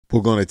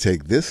We're going to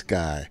take this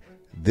guy,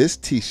 this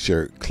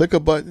t-shirt, click a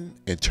button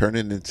and turn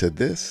it into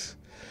this.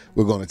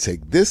 We're going to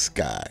take this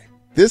guy,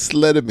 this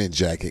Letterman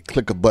jacket,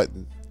 click a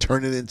button,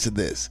 turn it into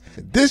this.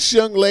 This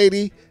young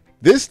lady,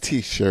 this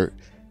t-shirt,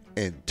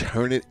 and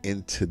turn it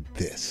into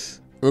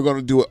this. We're going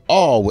to do it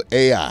all with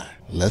AI.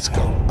 Let's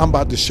go. I'm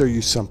about to show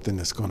you something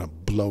that's going to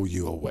blow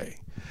you away.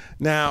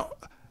 Now,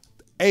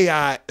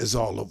 AI is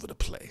all over the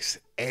place.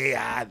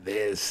 AI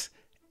this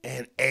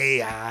and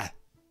AI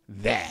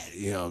that.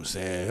 You know what I'm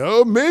saying?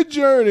 Oh,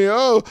 Midjourney.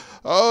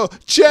 Oh,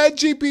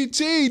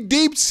 ChatGPT,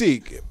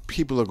 DeepSeek.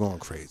 People are going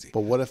crazy.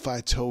 But what if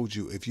I told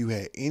you if you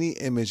had any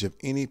image of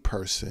any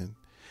person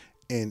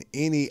and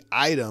any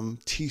item,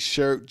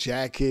 t-shirt,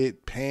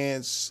 jacket,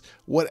 pants,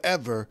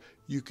 whatever,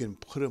 you can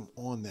put them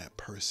on that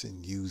person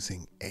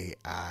using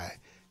AI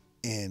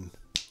in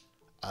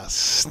a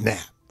snap.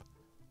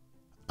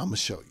 I'm going to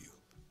show you.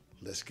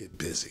 Let's get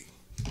busy.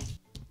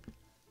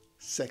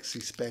 Sexy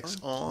specs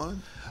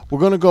on. We're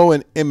going to go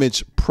in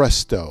image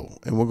Presto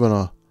and we're going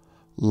to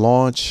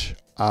launch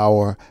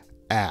our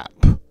app.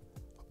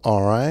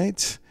 All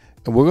right.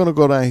 And we're going to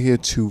go down here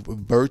to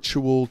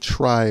virtual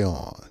try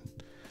on.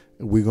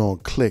 And we're going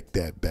to click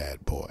that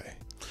bad boy.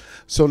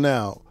 So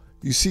now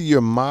you see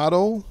your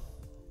model,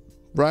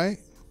 right?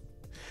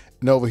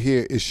 And over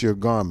here is your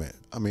garment.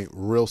 I mean,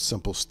 real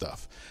simple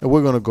stuff. And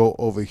we're going to go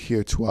over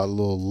here to our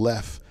little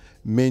left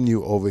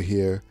menu over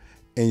here.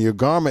 And your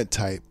garment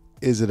type,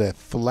 is it a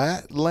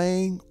flat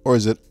laying or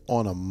is it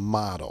on a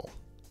model?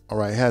 All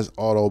right, it has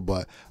auto,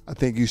 but I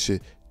think you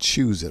should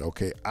choose it,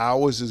 okay?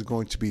 Ours is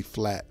going to be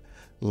flat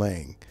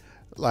laying.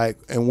 Like,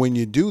 and when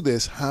you do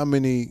this, how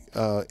many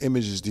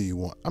images do you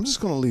want? I'm just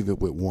gonna leave it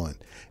with one.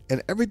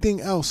 And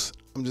everything else,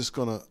 I'm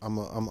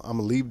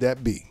gonna leave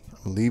that be.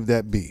 I'm gonna leave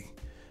that be,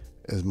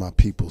 as my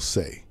people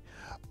say.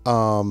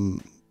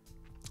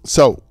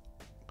 So,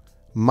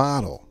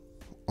 model,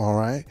 all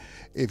right?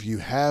 If you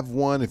have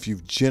one, if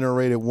you've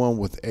generated one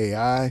with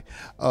AI,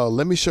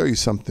 let me show you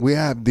something. We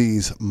have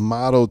these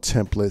model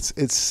templates.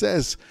 It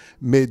says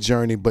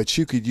Midjourney, but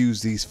you could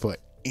use these for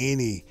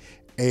any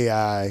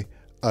AI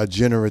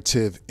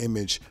generative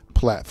image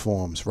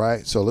platforms,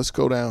 right? So let's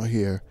go down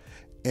here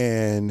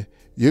and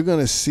you're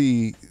gonna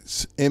see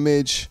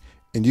image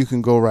and you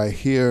can go right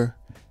here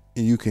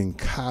and you can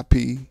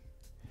copy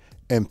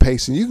and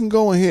paste, and you can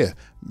go in here.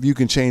 You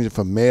can change it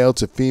from male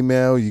to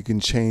female. You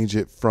can change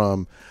it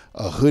from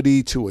a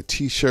hoodie to a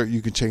t-shirt.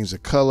 You can change the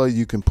color.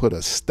 You can put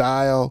a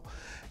style,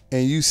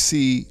 and you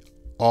see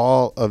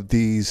all of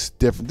these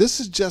different. This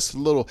is just a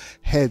little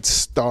head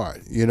start.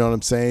 You know what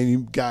I'm saying?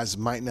 You guys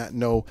might not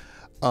know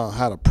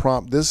how to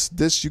prompt this.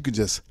 This you can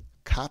just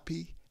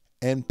copy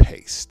and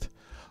paste.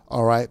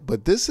 All right,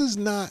 but this is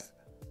not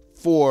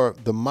for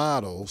the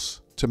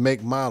models to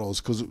make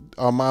models because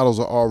our models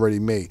are already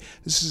made.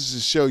 This is to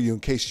show you in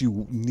case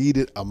you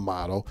needed a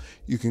model,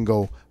 you can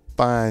go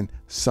find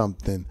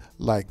something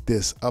like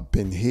this up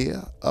in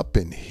here.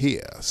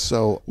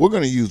 So we're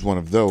going to use one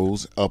of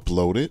those,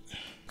 upload it.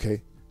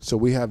 Okay, so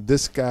we have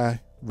this guy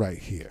right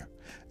here.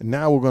 And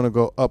now we're going to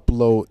go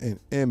upload an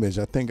image.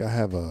 I think I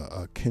have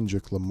a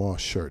Kendrick Lamar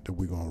shirt that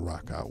we're going to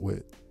rock out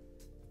with.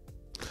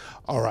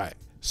 All right,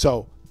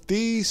 so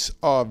these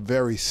are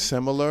very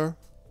similar.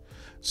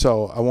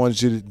 So I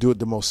wanted you to do it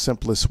the most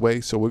simplest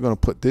way. So we're going to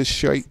put this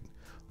shirt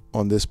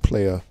on this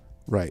player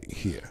right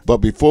here. But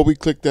before we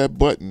click that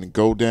button,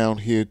 go down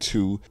here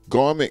to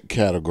garment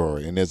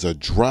category and there's a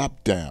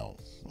drop down,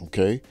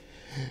 okay?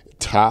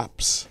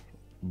 Tops,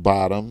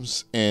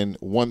 bottoms, and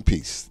one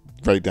piece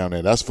right down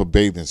there. That's for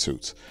bathing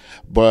suits.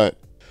 But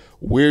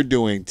we're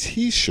doing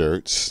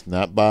t-shirts,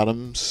 not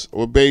bottoms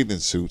or bathing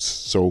suits.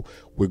 So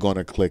we're going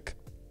to click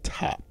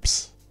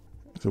tops.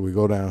 So we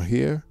go down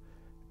here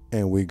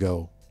and we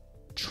go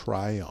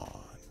try on.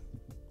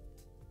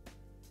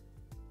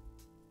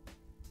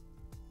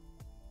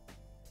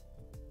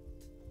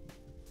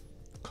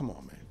 Come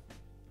on, man.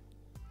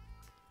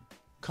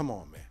 Come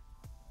on, man.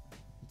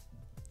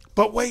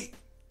 But wait,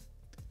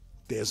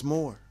 there's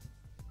more.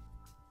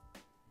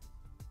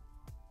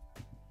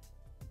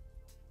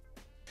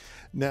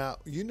 Now,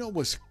 you know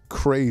what's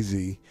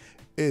crazy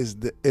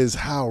is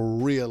how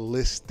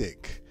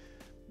realistic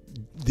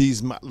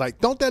these, like,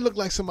 don't that look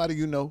like somebody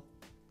you know?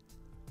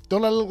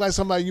 Don't that look like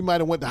somebody you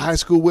might have went to high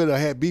school with or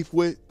had beef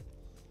with?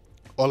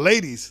 Or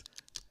ladies,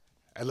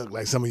 that look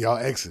like some of y'all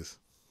exes.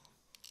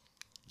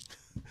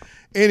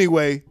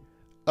 Anyway,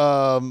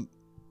 we're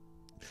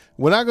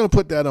not going to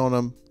put that on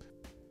them.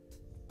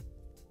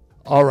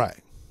 All right.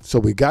 So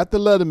we got the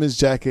Letterman's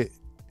jacket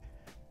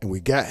and we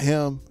got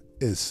him.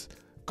 His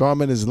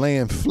garment is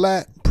laying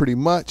flat pretty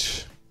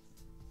much.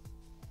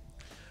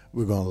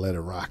 We're going to let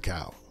it rock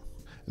out.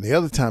 And the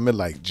other time it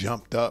like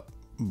jumped up,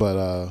 but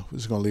we're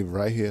just going to leave it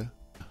right here.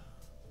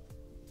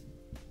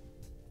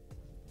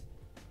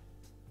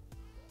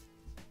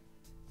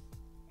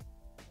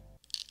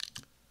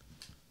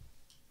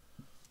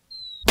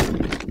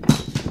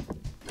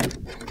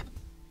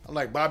 I'm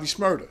like Bobby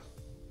Shmurda,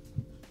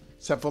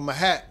 except for my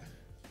hat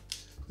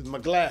with my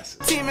glasses.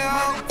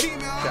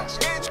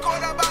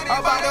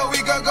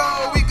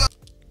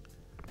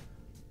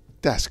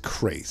 That's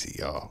crazy,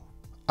 y'all.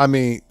 I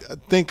mean,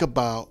 think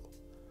about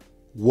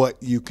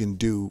what you can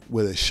do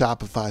with a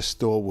Shopify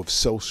store with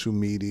social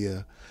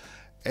media.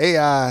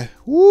 AI,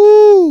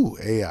 woo,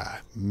 AI.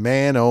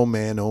 Man, oh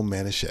man, oh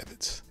man of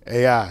Shevitz.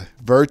 AI,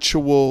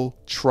 virtual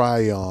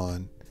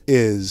try-on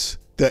is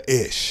the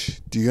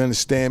ish. Do you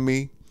understand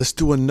me? Let's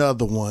do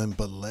another one,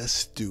 but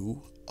let's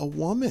do a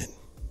woman.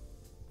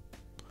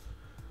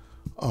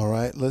 All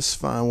right, let's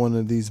find one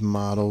of these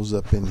models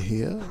up in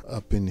here.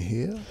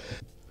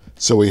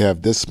 So we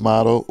have this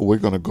model. We're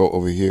going to go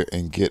over here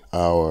and get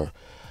our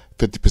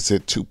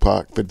 50%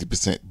 Tupac,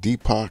 50%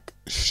 Deepak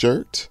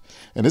shirt.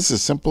 And this is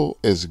as simple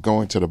as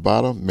going to the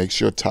bottom, make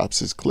sure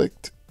tops is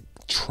clicked,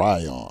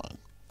 try on.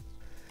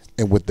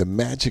 And with the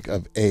magic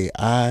of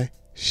AI,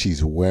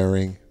 she's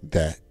wearing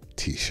that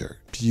T-shirt.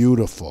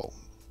 Beautiful,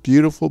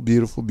 beautiful,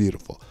 beautiful,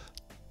 beautiful.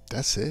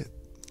 That's it.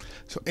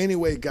 So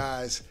anyway,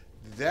 guys,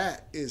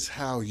 that is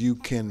how you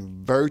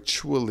can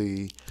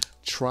virtually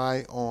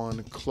try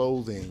on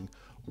clothing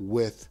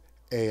with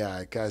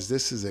AI. Guys,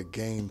 this is a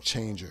game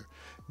changer.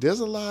 There's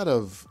a lot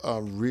of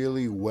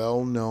really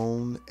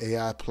well-known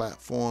AI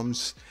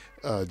platforms,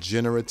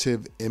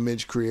 generative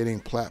image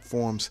creating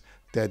platforms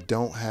that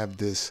don't have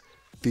this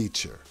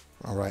feature.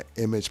 All right,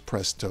 Image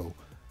Presto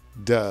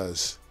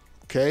does.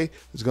 Okay,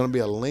 there's going to be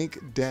a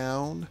link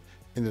down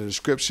in the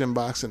description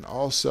box, and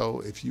also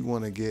if you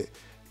want to get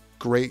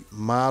great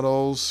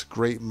models,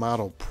 great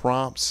model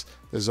prompts,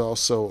 there's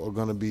also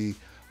going to be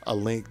a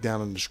link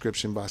down in the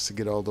description box to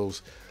get all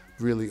those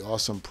really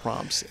awesome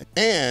prompts.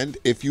 And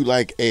if you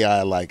like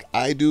AI like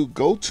I do,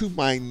 go to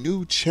my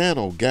new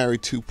channel, Gary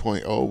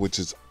 2.0, which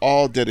is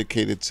all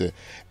dedicated to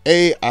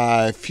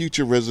AI,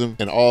 futurism,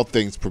 and all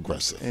things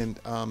progressive.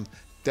 And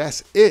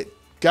that's it,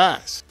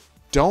 guys.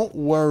 Don't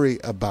worry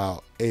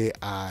about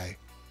AI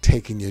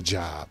taking your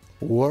job.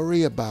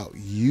 Worry about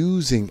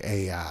using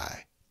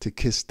AI to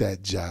kiss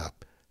that job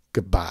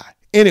goodbye.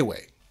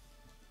 Anyway,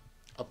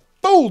 I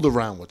fooled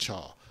around with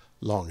y'all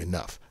long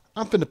enough.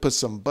 I'm finna put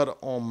some butter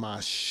on my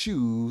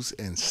shoes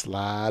and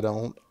slide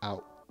on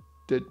out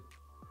the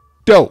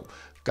door.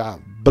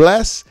 God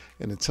bless,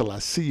 and until I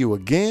see you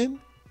again,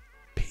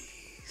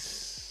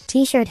 peace.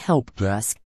 T-shirt help desk.